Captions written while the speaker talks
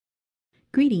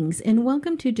Greetings and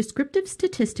welcome to Descriptive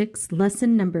Statistics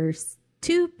Lesson number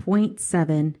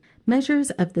 2.7,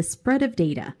 Measures of the Spread of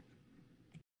Data.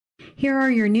 Here are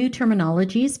your new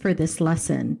terminologies for this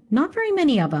lesson. Not very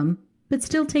many of them, but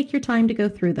still take your time to go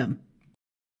through them.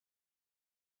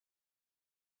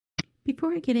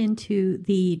 Before I get into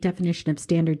the definition of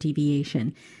standard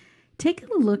deviation, take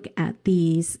a look at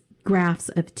these graphs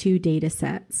of two data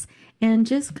sets and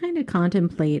just kind of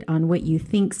contemplate on what you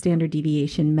think standard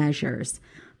deviation measures.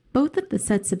 Both of the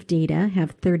sets of data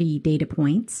have 30 data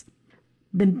points.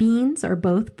 The means are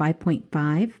both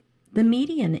 5.5. The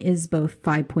median is both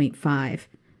 5.5.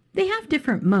 They have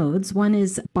different modes. One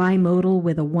is bimodal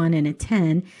with a 1 and a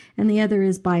 10, and the other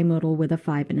is bimodal with a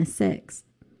 5 and a 6.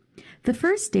 The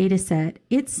first data set,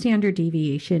 its standard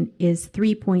deviation is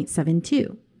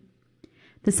 3.72.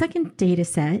 The second data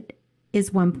set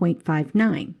is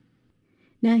 1.59.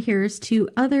 Now here's two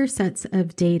other sets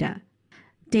of data.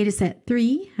 Data set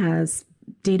 3 has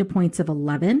data points of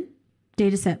 11.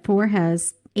 Data set 4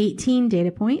 has 18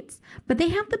 data points, but they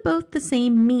have both the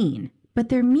same mean, but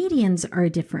their medians are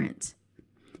different.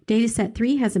 Data set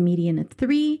 3 has a median of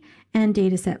 3, and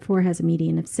data set 4 has a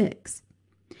median of 6.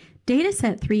 Data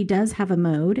set 3 does have a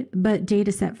mode, but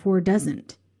data set 4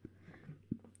 doesn't.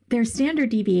 Their standard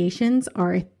deviations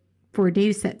are, for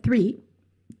data set 3,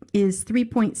 is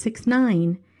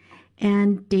 3.69,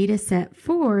 and data set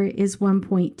 4 is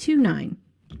 1.29.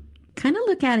 Kind of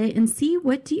look at it and see,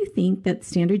 what do you think that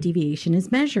standard deviation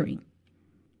is measuring?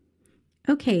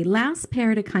 Okay, last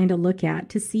pair to kind of look at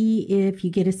to see if you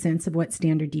get a sense of what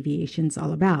standard deviation is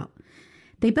all about.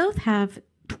 They both have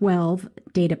 12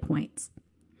 data points.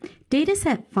 Data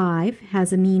set 5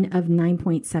 has a mean of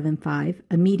 9.75,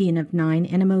 a median of 9,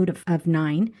 and a mode of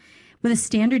 9, with a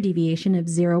standard deviation of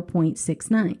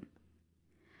 0.69.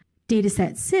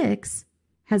 Dataset 6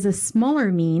 has a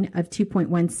smaller mean of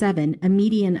 2.17, a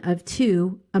median of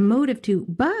 2, a mode of 2,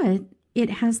 but it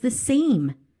has the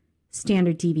same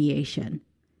standard deviation.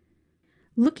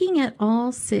 Looking at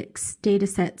all 6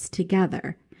 datasets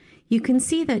together, you can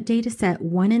see that dataset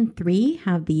 1 and 3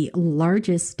 have the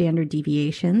largest standard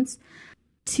deviations.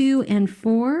 2 and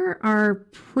 4 are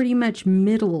pretty much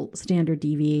middle standard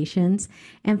deviations,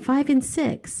 and 5 and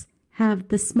 6 have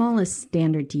the smallest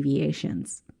standard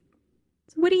deviations.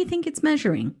 So what do you think it's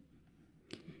measuring?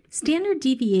 Standard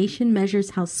deviation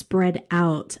measures how spread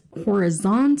out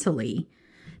horizontally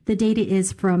the data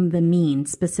is from the mean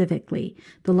specifically.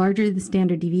 The larger the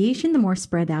standard deviation, the more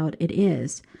spread out it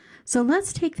is. So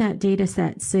let's take that data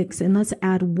set 6 and let's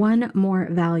add one more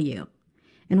value.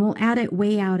 And we'll add it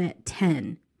way out at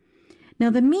 10. Now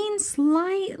the mean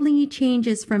slightly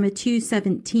changes from a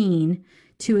 217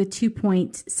 to a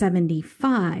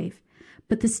 2.75,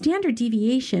 but the standard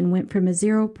deviation went from a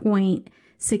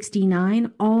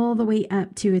 0.69 all the way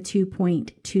up to a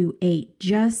 2.28,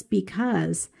 just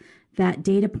because that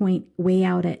data point way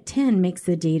out at 10 makes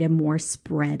the data more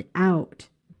spread out.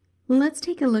 Let's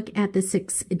take a look at the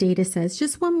 6 data sets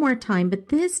just one more time, but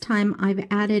this time I've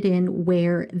added in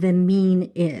where the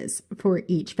mean is for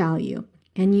each value.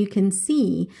 And you can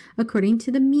see, according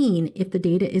to the mean, if the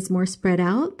data is more spread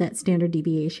out, that standard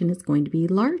deviation is going to be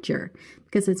larger,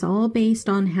 because it's all based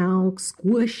on how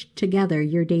squished together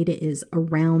your data is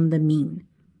around the mean.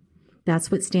 That's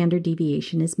what standard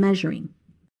deviation is measuring.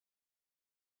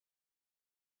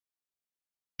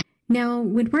 Now,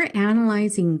 when we're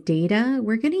analyzing data,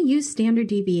 we're going to use standard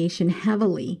deviation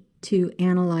heavily to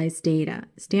analyze data.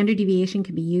 Standard deviation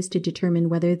can be used to determine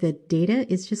whether the data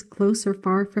is just close or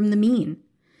far from the mean.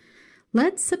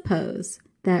 Let's suppose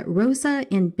that Rosa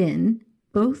and Ben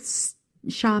both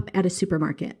shop at a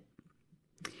supermarket.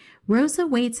 Rosa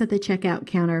waits at the checkout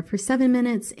counter for 7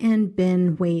 minutes and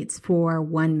Ben waits for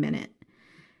 1 minute.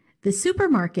 The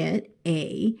supermarket,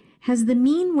 A, has the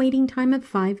mean waiting time of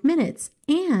 5 minutes,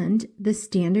 and the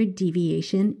standard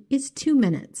deviation is 2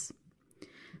 minutes.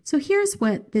 So here's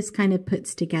what this kind of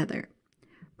puts together.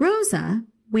 Rosa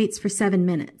waits for 7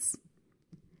 minutes.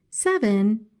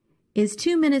 7 is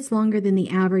 2 minutes longer than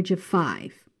the average of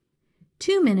 5.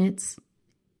 2 minutes,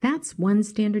 that's one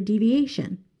standard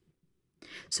deviation.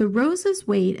 So Rosa's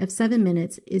wait of 7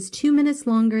 minutes is 2 minutes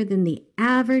longer than the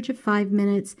average of 5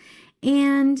 minutes,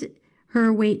 and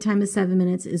her wait time of 7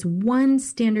 minutes is one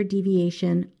standard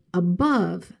deviation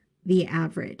above the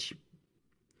average.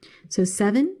 So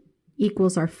 7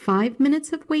 equals our 5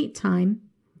 minutes of wait time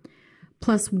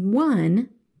plus 1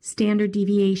 standard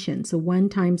deviation. So 1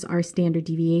 times our standard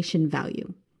deviation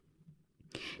value.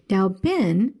 Now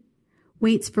Ben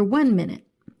waits for 1 minute.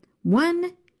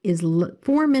 1 is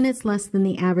 4 minutes less than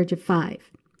the average of 5.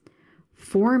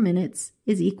 4 minutes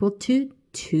is equal to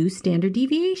 2 standard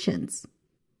deviations.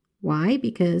 Why?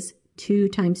 Because 2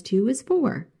 times 2 is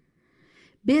 4.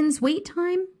 Ben's wait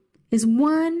time is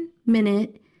 1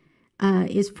 minute,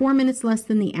 is 4 minutes less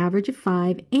than the average of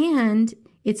 5, and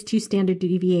it's 2 standard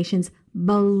deviations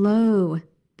below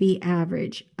the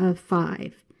average of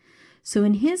 5. So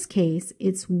in his case,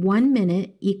 it's 1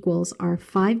 minute equals our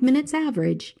 5 minutes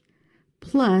average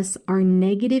plus our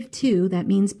 -2, that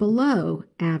means below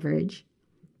average,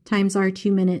 times our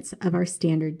 2 minutes of our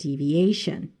standard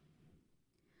deviation.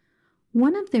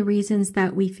 One of the reasons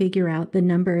that we figure out the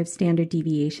number of standard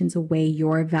deviations away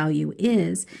your value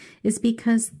is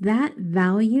because that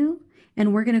value,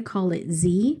 and we're going to call it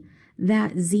Z,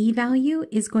 that Z value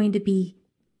is going to be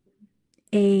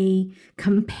a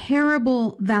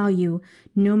comparable value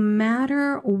no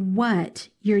matter what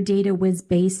your data was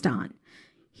based on.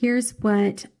 Here's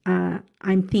what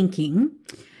I'm thinking.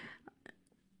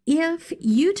 If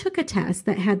you took a test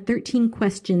that had 13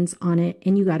 questions on it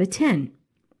and you got a 10,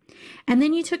 and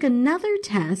then you took another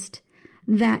test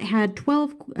that had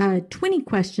 20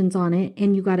 questions on it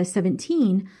and you got a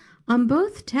 17, on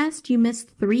both tests you missed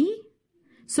 3,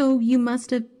 so you must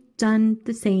have done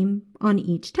the same on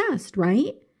each test,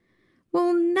 right?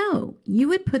 Well, no, you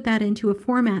would put that into a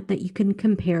format that you can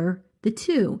compare the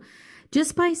two.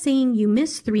 Just by saying you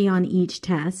missed 3 on each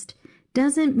test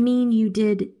doesn't mean you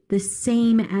did the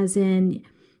same as in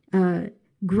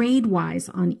grade-wise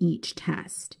on each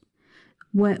test.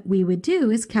 What we would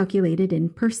do is calculate it in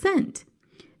percent.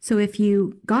 So if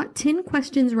you got 10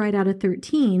 questions right out of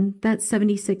 13, that's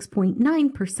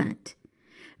 76.9%.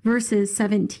 Versus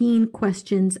 17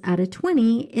 questions out of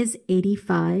 20 is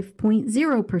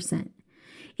 85.0%.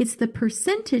 It's the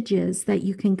percentages that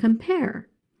you can compare.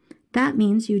 That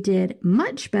means you did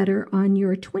much better on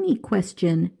your 20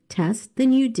 question test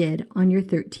than you did on your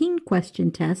 13 question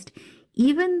test,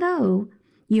 even though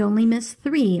you only missed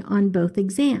 3 on both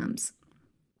exams.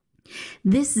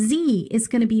 This Z is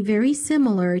going to be very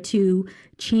similar to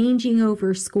changing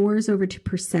over scores over to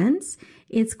percents.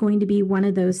 It's going to be one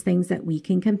of those things that we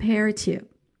can compare to.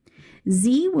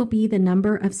 Z will be the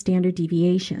number of standard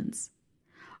deviations.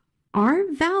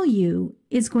 Our value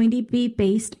is going to be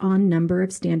based on number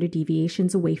of standard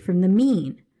deviations away from the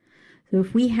mean. So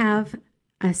if we have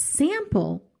a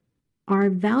sample, our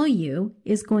value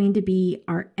is going to be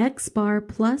our X bar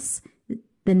plus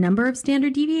the number of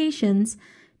standard deviations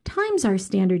times our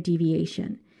standard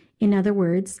deviation. In other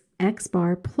words, X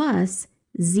bar plus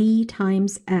Z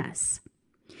times S.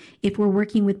 If we're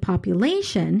working with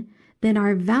population, then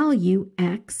our value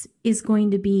X is going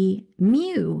to be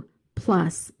mu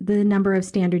plus the number of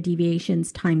standard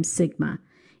deviations times sigma.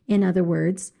 In other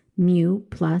words, mu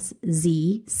plus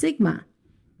Z sigma.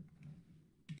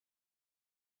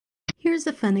 Here's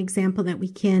a fun example that we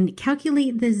can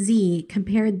calculate the Z,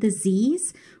 compare the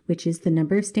Z's, which is the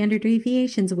number of standard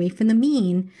deviations away from the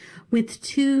mean, with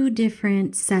 2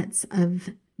 different sets of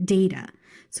data.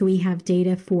 So we have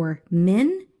data for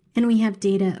men and we have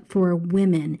data for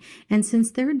women. And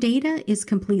since their data is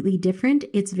completely different,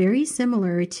 it's very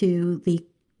similar to the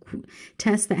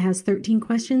test that has 13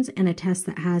 questions and a test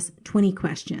that has 20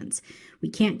 questions. We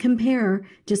can't compare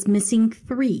just missing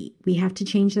 3. We have to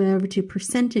change that over to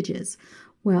percentages.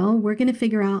 Well, we're going to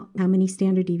figure out how many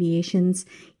standard deviations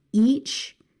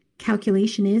each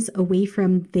calculation is away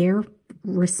from their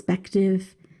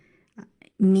respective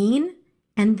mean,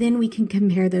 and then we can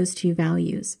compare those 2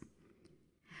 values.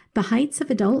 The heights of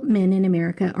adult men in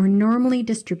America are normally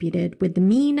distributed with the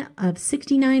mean of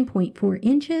 69.4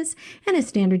 inches and a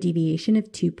standard deviation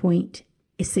of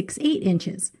 2.68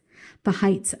 inches. The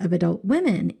heights of adult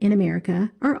women in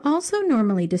America are also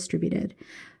normally distributed,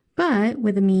 but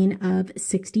with a mean of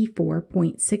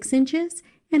 64.6 inches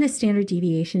and a standard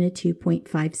deviation of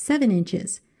 2.57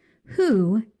 inches.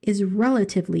 Who is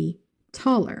relatively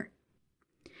taller?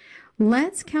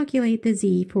 Let's calculate the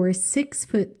Z for a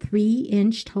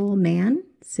 6'3" tall man,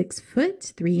 6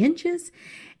 foot 3 inches,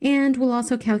 and we'll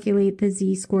also calculate the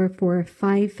Z score for a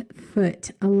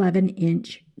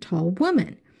 5'11" tall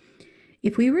woman.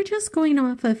 If we were just going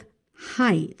off of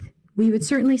height, we would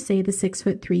certainly say the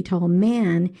 6'3" tall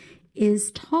man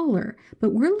is taller,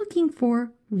 but we're looking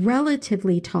for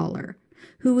relatively taller,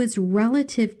 who is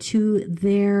relative to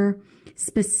their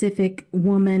specific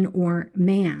woman or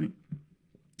man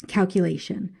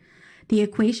calculation. The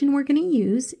equation we're going to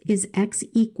use is X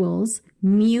equals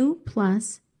mu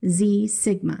plus Z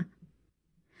sigma.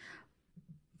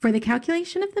 For the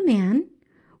calculation of the man,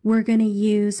 we're going to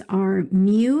use our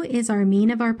mu is our mean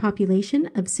of our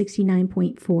population of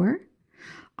 69.4.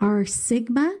 Our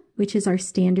sigma, which is our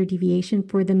standard deviation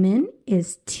for the men,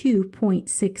 is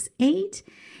 2.68.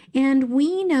 And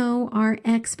we know our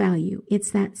X value.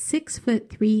 It's that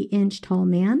 6'3" tall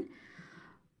man.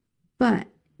 But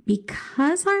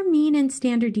because our mean and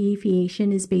standard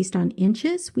deviation is based on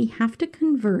inches, we have to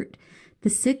convert the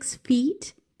 6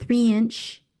 feet, 3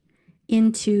 inch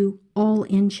into all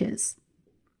inches.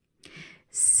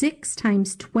 6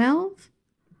 times 12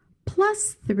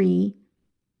 plus 3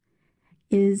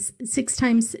 is 6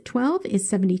 times 12 is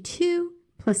 72,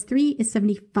 plus 3 is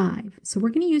 75. So we're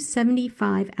going to use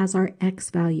 75 as our X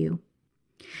value.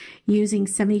 Using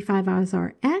 75 as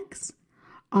our X,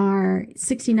 our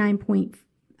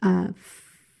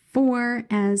 69.4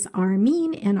 as our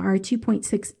mean, and our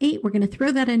 2.68, we're going to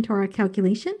throw that into our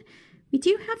calculation. We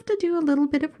do have to do a little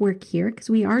bit of work here because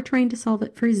we are trying to solve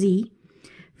it for Z.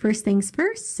 First things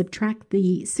first, subtract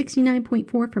the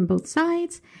 69.4 from both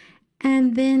sides,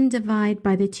 and then divide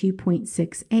by the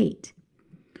 2.68.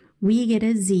 We get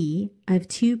a Z of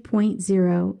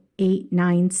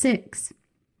 2.0896.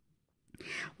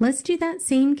 Let's do that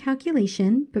same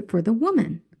calculation, but for the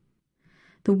woman.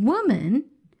 The woman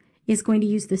is going to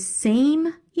use the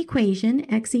same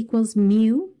equation, X equals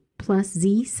mu plus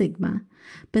Z sigma,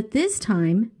 but this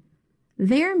time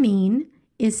their mean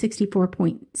is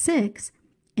 64.6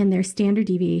 and their standard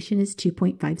deviation is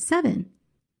 2.57.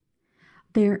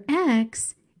 Their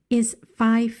X is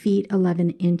 5 feet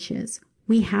 11 inches.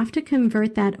 We have to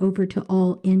convert that over to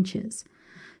all inches.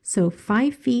 So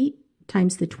 5 feet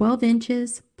times the 12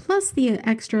 inches plus the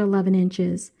extra 11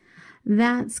 inches,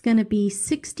 that's going to be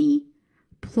 60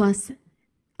 plus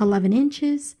 11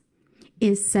 inches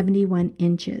is 71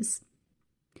 inches.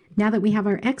 Now that we have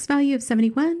our X value of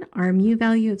 71, our mu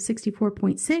value of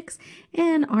 64.6,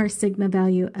 and our sigma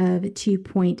value of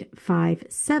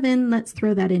 2.57, let's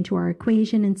throw that into our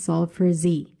equation and solve for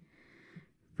Z.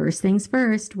 First things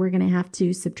first, we're going to have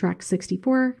to subtract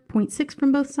 64.6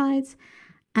 from both sides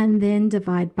and then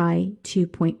divide by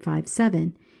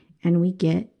 2.57, and we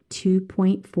get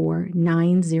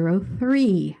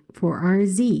 2.4903 for our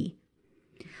Z.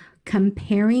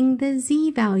 Comparing the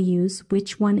Z values,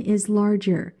 which one is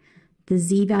larger? The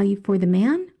Z value for the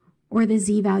man or the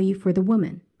Z value for the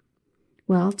woman?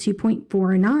 Well,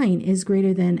 2.49 is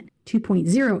greater than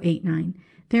 2.089.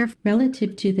 They're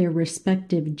relative to their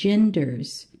respective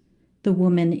genders. The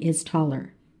woman is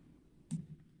taller.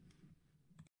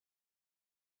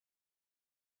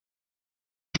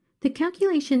 The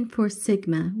calculation for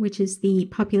sigma, which is the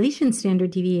population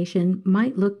standard deviation,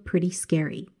 might look pretty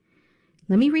scary.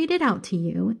 Let me read it out to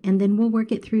you, and then we'll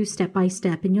work it through step by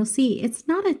step, and you'll see it's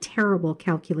not a terrible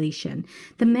calculation.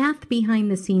 The math behind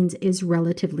the scenes is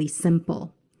relatively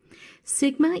simple.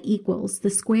 Sigma equals the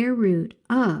square root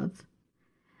of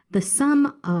the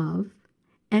sum of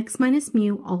x minus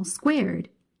mu all squared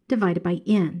divided by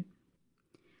n.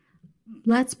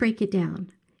 Let's break it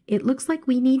down. It looks like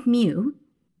we need mu,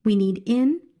 we need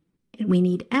n, and we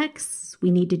need x,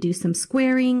 we need to do some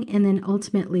squaring, and then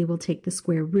ultimately we'll take the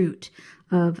square root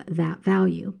of that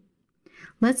value.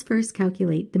 Let's first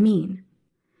calculate the mean.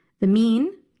 The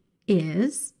mean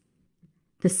is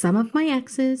the sum of my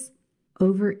x's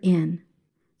over n.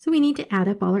 So we need to add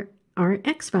up all our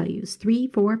x values. 3,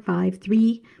 4, 5,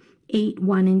 3, 8,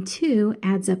 1, and 2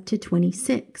 adds up to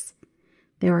 26.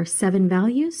 There are 7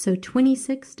 values, so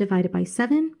 26 divided by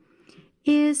 7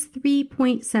 is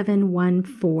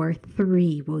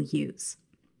 3.7143 we'll use.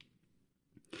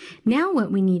 Now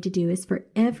what we need to do is for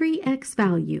every x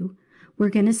value, we're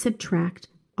going to subtract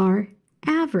our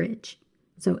average.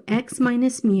 So x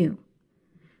minus mu.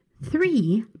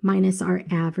 3 minus our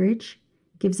average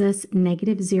gives us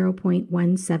negative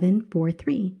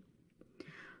 0.1743.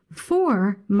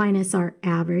 4 minus our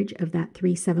average of that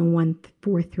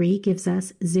 37143 gives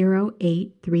us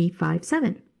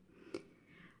 0.8357.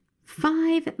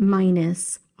 5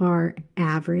 minus our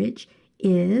average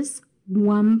is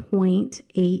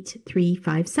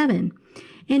 1.8357.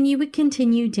 And you would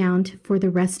continue down for the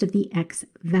rest of the x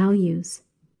values.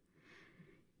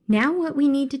 Now what we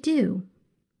need to do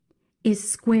is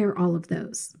square all of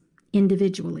those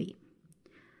individually.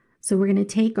 So we're going to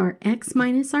take our x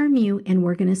minus our mu and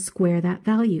we're going to square that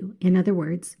value. In other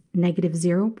words, negative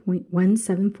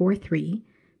 0.1743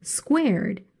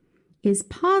 squared is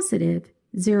positive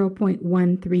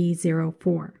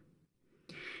 0.1304.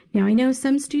 Now I know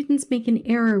some students make an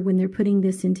error when they're putting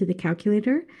this into the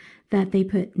calculator, that they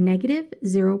put negative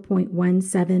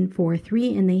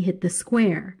 0.1743 and they hit the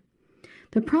square.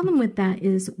 The problem with that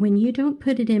is when you don't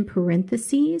put it in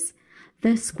parentheses,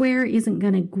 the square isn't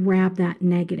going to grab that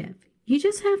negative. You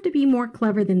just have to be more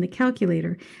clever than the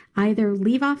calculator. Either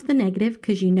leave off the negative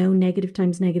because you know negative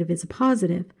times negative is a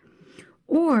positive,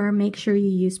 or make sure you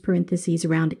use parentheses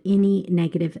around any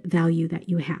negative value that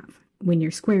you have when you're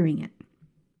squaring it.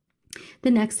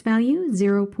 The next value,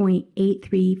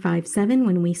 0.8357,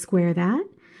 when we square that,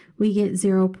 we get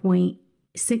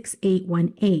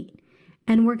 0.6818.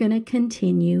 And we're going to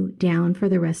continue down for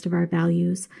the rest of our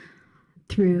values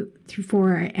through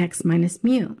for our x minus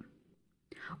mu.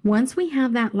 Once we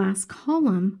have that last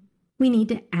column, we need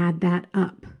to add that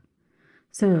up.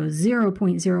 So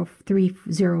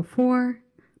 0.0304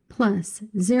 plus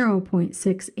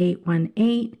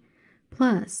 0.6818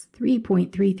 plus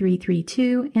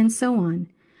 3.3332, and so on.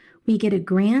 We get a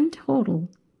grand total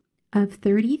of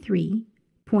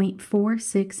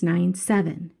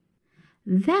 33.4697.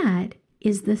 That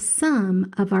is the sum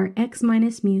of our x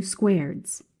minus mu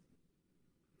squareds.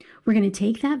 We're going to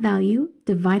take that value,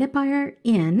 divide it by our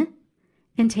n,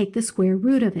 and take the square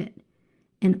root of it.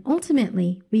 And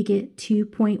ultimately, we get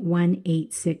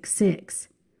 2.1866.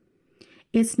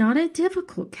 It's not a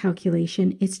difficult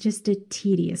calculation, it's just a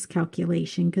tedious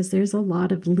calculation because there's a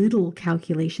lot of little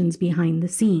calculations behind the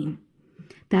scene.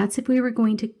 That's if we were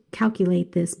going to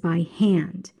calculate this by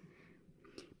hand.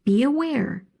 Be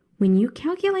aware, when you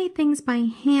calculate things by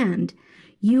hand,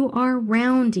 you are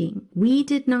rounding. We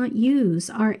did not use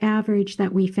our average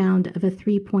that we found of a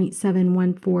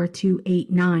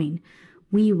 3.714289.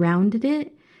 We rounded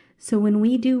it. So when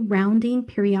we do rounding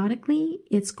periodically,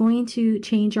 it's going to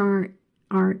change our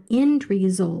end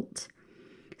result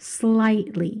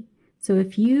slightly. So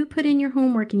if you put in your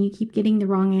homework and you keep getting the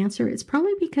wrong answer, it's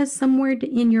probably because somewhere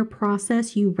in your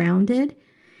process you rounded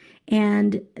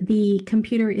and the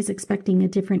computer is expecting a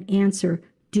different answer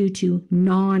due to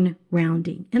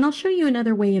non-rounding. And I'll show you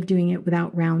another way of doing it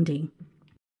without rounding.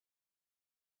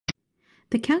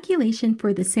 The calculation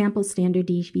for the sample standard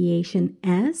deviation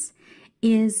S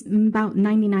is about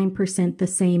 99% the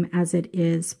same as it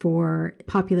is for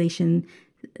population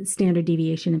standard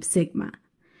deviation of sigma.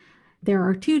 There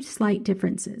are two slight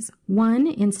differences. One,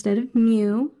 instead of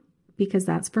mu, because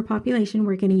that's for population,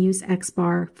 we're going to use x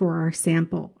bar for our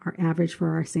sample, our average for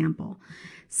our sample.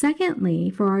 Secondly,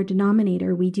 for our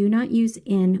denominator, we do not use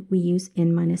n, we use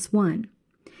n minus 1.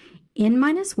 N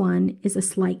minus 1 is a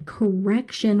slight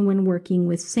correction when working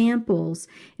with samples.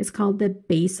 It's called the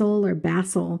Basel or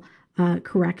Basel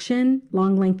correction.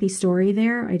 Long, lengthy story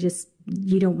there.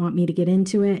 You don't want me to get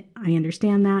into it. I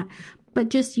understand that. But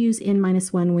just use n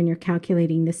minus 1 when you're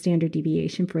calculating the standard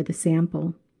deviation for the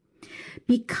sample.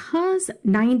 Because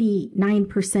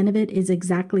 99% of it is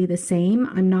exactly the same,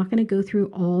 I'm not going to go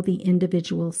through all the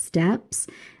individual steps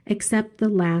except the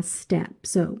last step.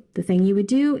 So the thing you would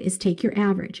do is take your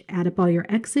average, add up all your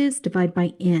x's, divide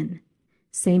by n.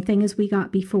 Same thing as we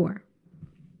got before.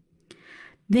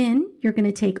 Then you're going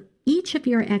to take each of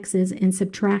your x's and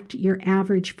subtract your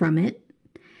average from it.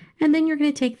 And then you're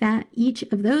going to take each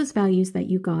of those values that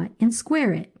you got and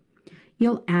square it.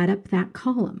 You'll add up that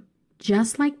column.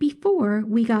 Just like before,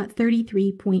 we got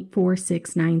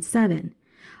 33.4697.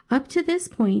 Up to this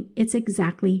point, it's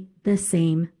exactly the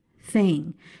same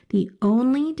thing. The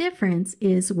only difference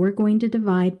is we're going to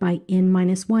divide by n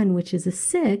minus 1, which is a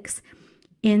 6,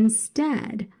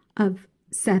 instead of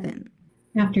 7.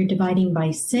 After dividing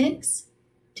by 6,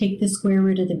 take the square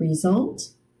root of the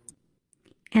result,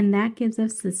 and that gives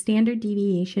us the standard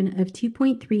deviation of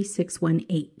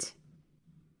 2.3618.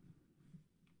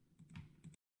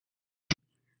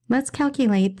 Let's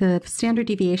calculate the standard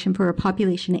deviation for a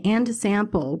population and a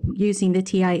sample using the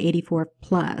TI-84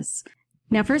 Plus.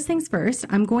 Now, first things first,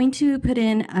 I'm going to put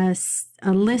in a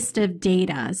list of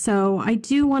data. So I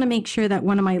do want to make sure that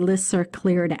one of my lists are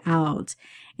cleared out.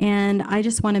 And I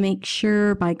just want to make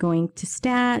sure by going to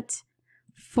Stat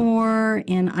 4,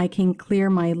 and I can clear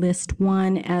my list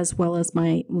 1 as well as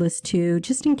my list 2,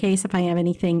 just in case if I have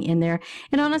anything in there.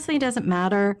 It honestly doesn't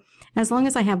matter. As long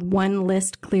as I have one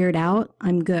list cleared out,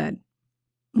 I'm good.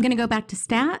 I'm going to go back to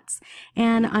Stats,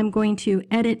 and I'm going to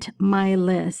edit my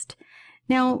list.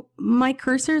 Now, my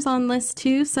cursor's on list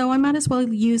 2, so I might as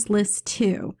well use list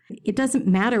 2. It doesn't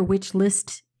matter which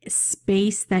list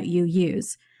space that you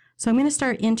use. So I'm going to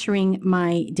start entering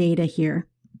my data here.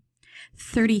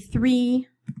 33,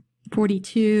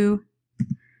 42,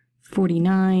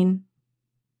 49,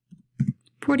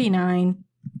 49,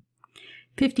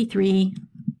 53,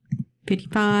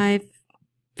 55,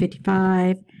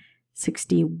 55,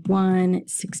 61,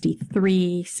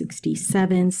 63,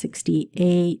 67,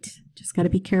 68. Just got to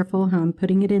be careful how I'm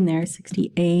putting it in there.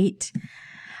 68,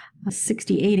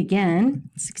 68 again,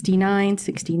 69,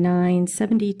 69,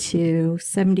 72,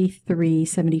 73,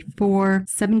 74,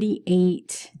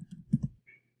 78,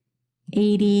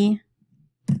 80,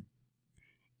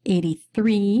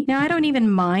 83. Now, I don't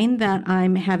even mind that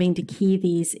I'm having to key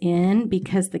these in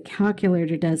because the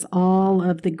calculator does all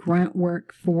of the grunt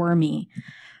work for me.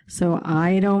 So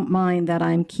I don't mind that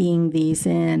I'm keying these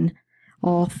in,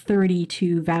 all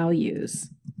 32 values.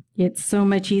 It's so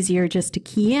much easier just to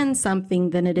key in something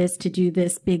than it is to do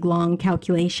this big, long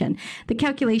calculation. The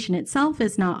calculation itself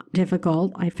is not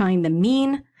difficult. I find the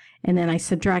mean, and then I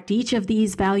subtract each of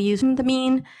these values from the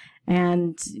mean,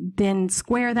 and then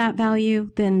square that value,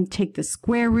 then take the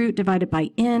square root divided by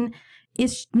n.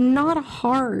 It's not a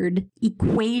hard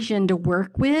equation to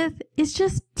work with. It's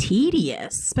just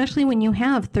tedious, especially when you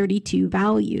have 32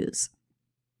 values.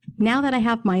 Now that I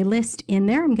have my list in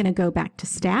there, I'm going to go back to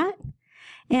Stat,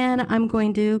 and I'm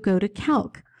going to go to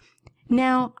Calc.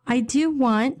 Now, I do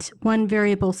want one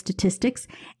variable statistics,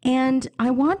 and I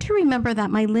want to remember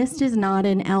that my list is not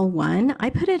in L1. I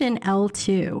put it in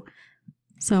L2.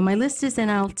 So my list is in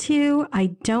L2.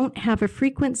 I don't have a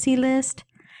frequency list,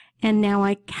 and now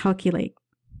I calculate.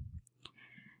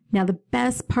 Now, the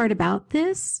best part about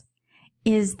this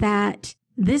is that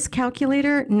this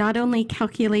calculator not only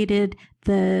calculated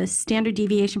the standard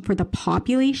deviation for the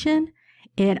population,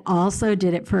 it also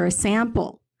did it for a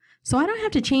sample. So I don't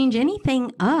have to change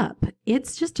anything up.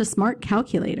 It's just a smart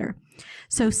calculator.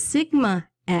 So sigma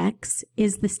x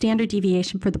is the standard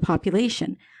deviation for the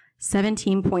population,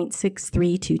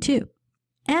 17.6322.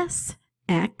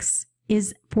 Sx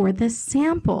is for the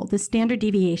sample, the standard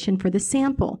deviation for the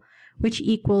sample, which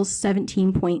equals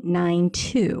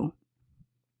 17.92.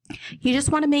 You just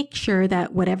want to make sure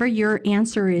that whatever your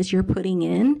answer is you're putting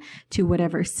in to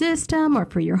whatever system or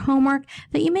for your homework,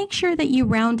 that you make sure that you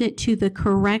round it to the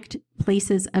correct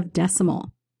places of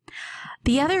decimal.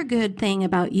 The other good thing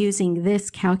about using this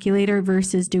calculator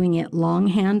versus doing it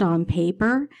longhand on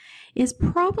paper is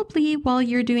probably while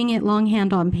you're doing it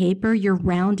longhand on paper, you're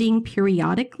rounding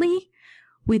periodically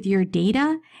with your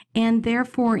data, and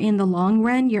therefore in the long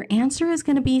run, your answer is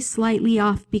going to be slightly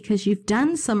off because you've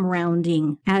done some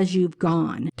rounding as you've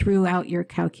gone throughout your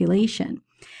calculation.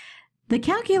 The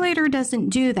calculator doesn't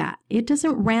do that. It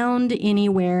doesn't round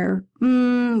anywhere.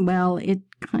 Well, it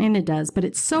kind of does, but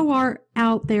it's so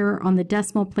out there on the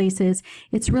decimal places,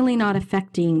 it's really not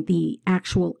affecting the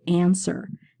actual answer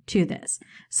to this.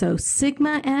 So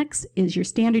sigma x is your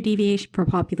standard deviation for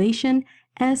population.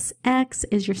 Sx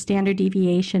is your standard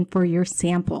deviation for your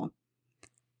sample.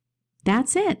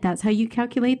 That's it. That's how you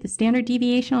calculate the standard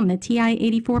deviation on the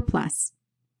TI-84 Plus.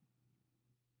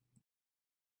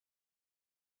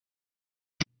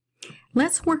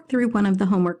 Let's work through one of the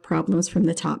homework problems from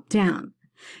the top down.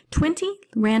 20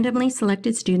 randomly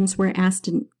selected students were asked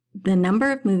the number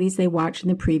of movies they watched in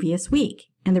the previous week,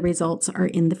 and the results are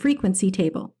in the frequency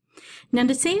table. Now,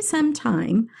 to save some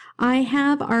time, I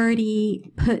have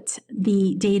already put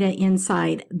the data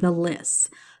inside the lists.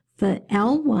 The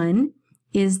L1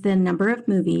 is the number of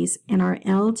movies, and our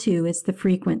L2 is the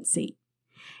frequency.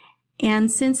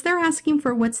 And since they're asking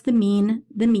for what's the mean,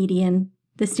 the median,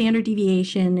 the standard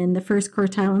deviation, and the first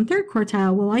quartile and third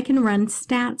quartile, well, I can run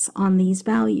stats on these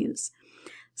values.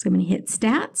 So I'm going to hit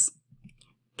Stats,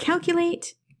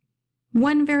 Calculate,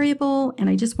 one variable, and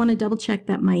I just want to double check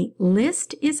that my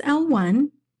list is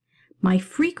L1, my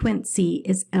frequency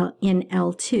is in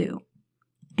L2,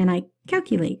 and I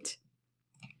calculate.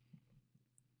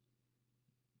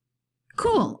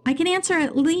 Cool, I can answer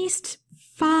at least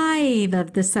 5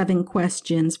 of the 7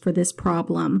 questions for this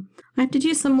problem. I have to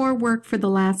do some more work for the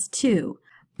last 2,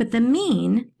 but the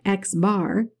mean, x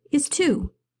bar, is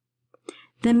 2.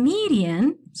 The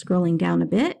median, scrolling down a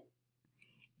bit,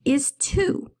 is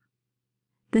 2.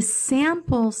 The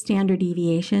sample standard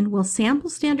deviation, well, sample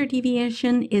standard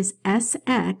deviation is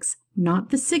Sx, not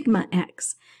the sigma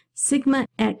x. Sigma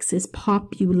x is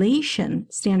population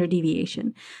standard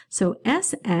deviation. So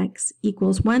Sx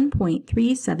equals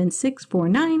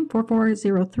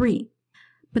 1.376494403.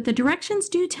 But the directions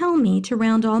do tell me to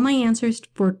round all my answers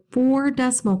for 4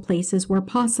 decimal places where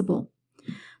possible.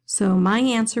 So my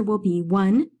answer will be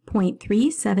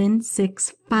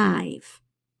 1.3765.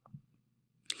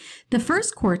 The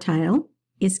first quartile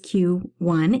is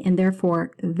Q1, and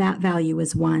therefore that value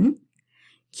is 1.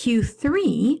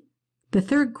 Q3, the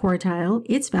third quartile,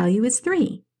 its value is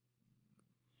 3.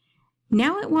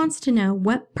 Now it wants to know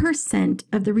what percent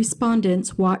of the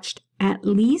respondents watched at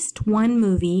least one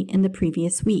movie in the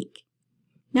previous week.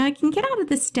 Now I can get out of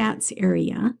the stats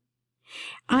area.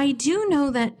 I do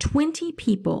know that 20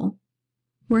 people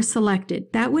were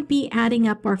selected. That would be adding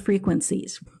up our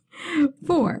frequencies.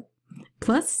 4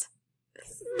 plus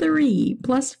 3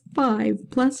 plus 5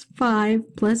 plus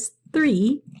 5 plus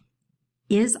 3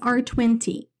 is our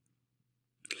 20.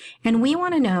 And we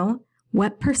want to know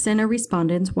what percent of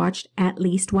respondents watched at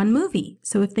least one movie.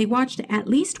 So if they watched at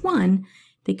least one,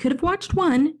 they could have watched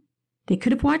one, they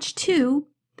could have watched two,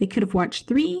 they could have watched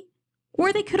three,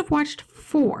 or they could have watched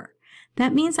four.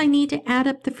 That means I need to add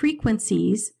up the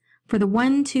frequencies for the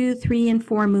 1, 2, 3, and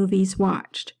 4 movies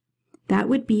watched. That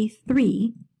would be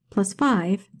 3 plus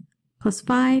 5 plus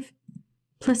 5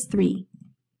 plus 3.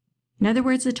 In other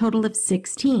words, a total of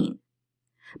 16.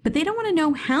 But they don't want to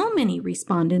know how many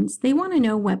respondents, they want to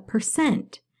know what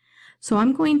percent. So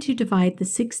I'm going to divide the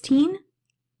 16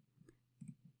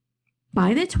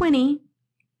 by the 20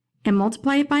 and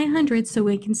multiply it by 100 so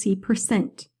we can see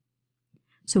percent.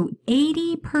 So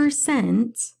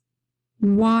 80%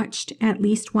 watched at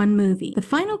least one movie. The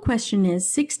final question is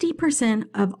 60%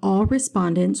 of all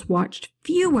respondents watched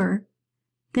fewer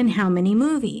than how many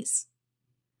movies?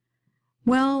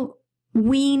 Well,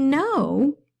 we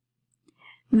know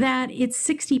that it's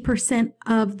 60%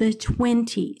 of the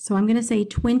 20. So I'm going to say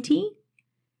 20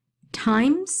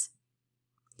 times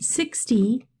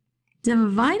 60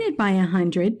 divided by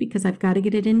 100 because I've got to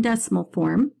get it in decimal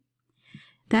form.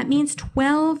 That means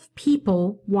 12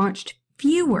 people watched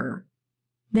fewer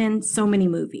than so many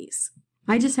movies.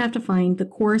 I just have to find the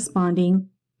corresponding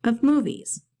of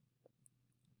movies.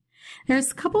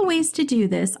 There's a couple ways to do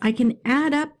this. I can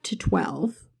add up to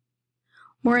 12,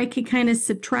 or I could kind of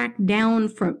subtract down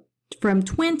from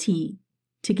 20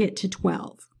 to get to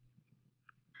 12.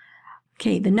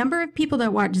 Okay, the number of people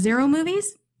that watch 0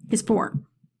 movies is 4.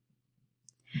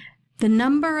 The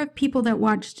number of people that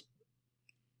watched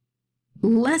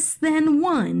less than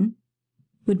 1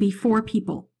 would be 4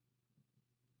 people.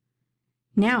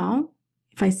 Now,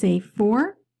 if I say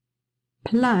 4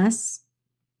 plus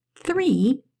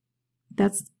 3,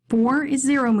 that's 4 is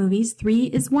 0 movies, 3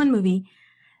 is 1 movie.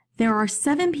 There are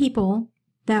 7 people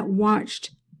that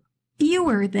watched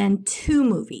fewer than 2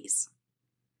 movies.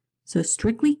 So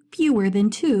strictly fewer than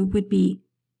 2 would be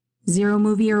 0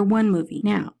 movie or 1 movie.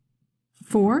 Now,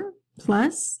 4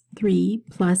 plus 3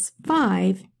 plus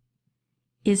 5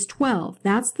 is 12.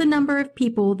 That's the number of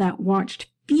people that watched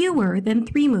fewer than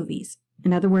 3 movies.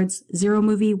 In other words, 0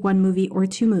 movie, 1 movie, or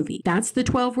 2 movie. That's the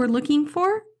 12 we're looking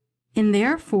for, and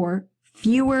therefore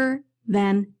fewer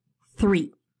than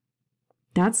 3.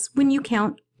 That's when you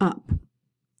count up.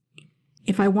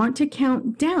 If I want to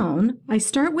count down, I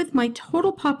start with my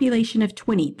total population of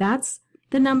 20. That's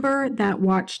the number that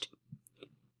watched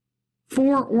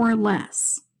 4 or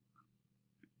less.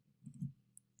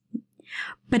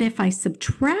 But if I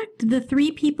subtract the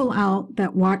 3 people out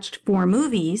that watched 4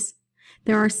 movies,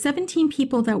 there are 17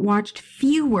 people that watched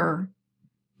fewer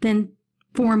than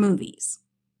 4 movies.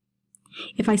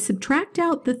 If I subtract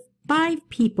out the 5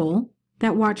 people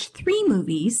that watched 3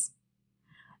 movies,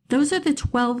 those are the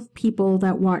 12 people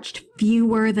that watched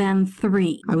fewer than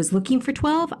 3. I was looking for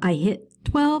 12. I hit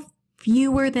 12,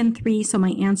 fewer than 3, so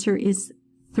my answer is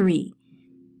 3.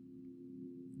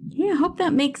 Yeah, I hope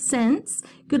that makes sense.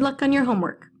 Good luck on your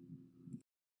homework.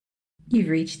 You've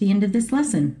reached the end of this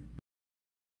lesson.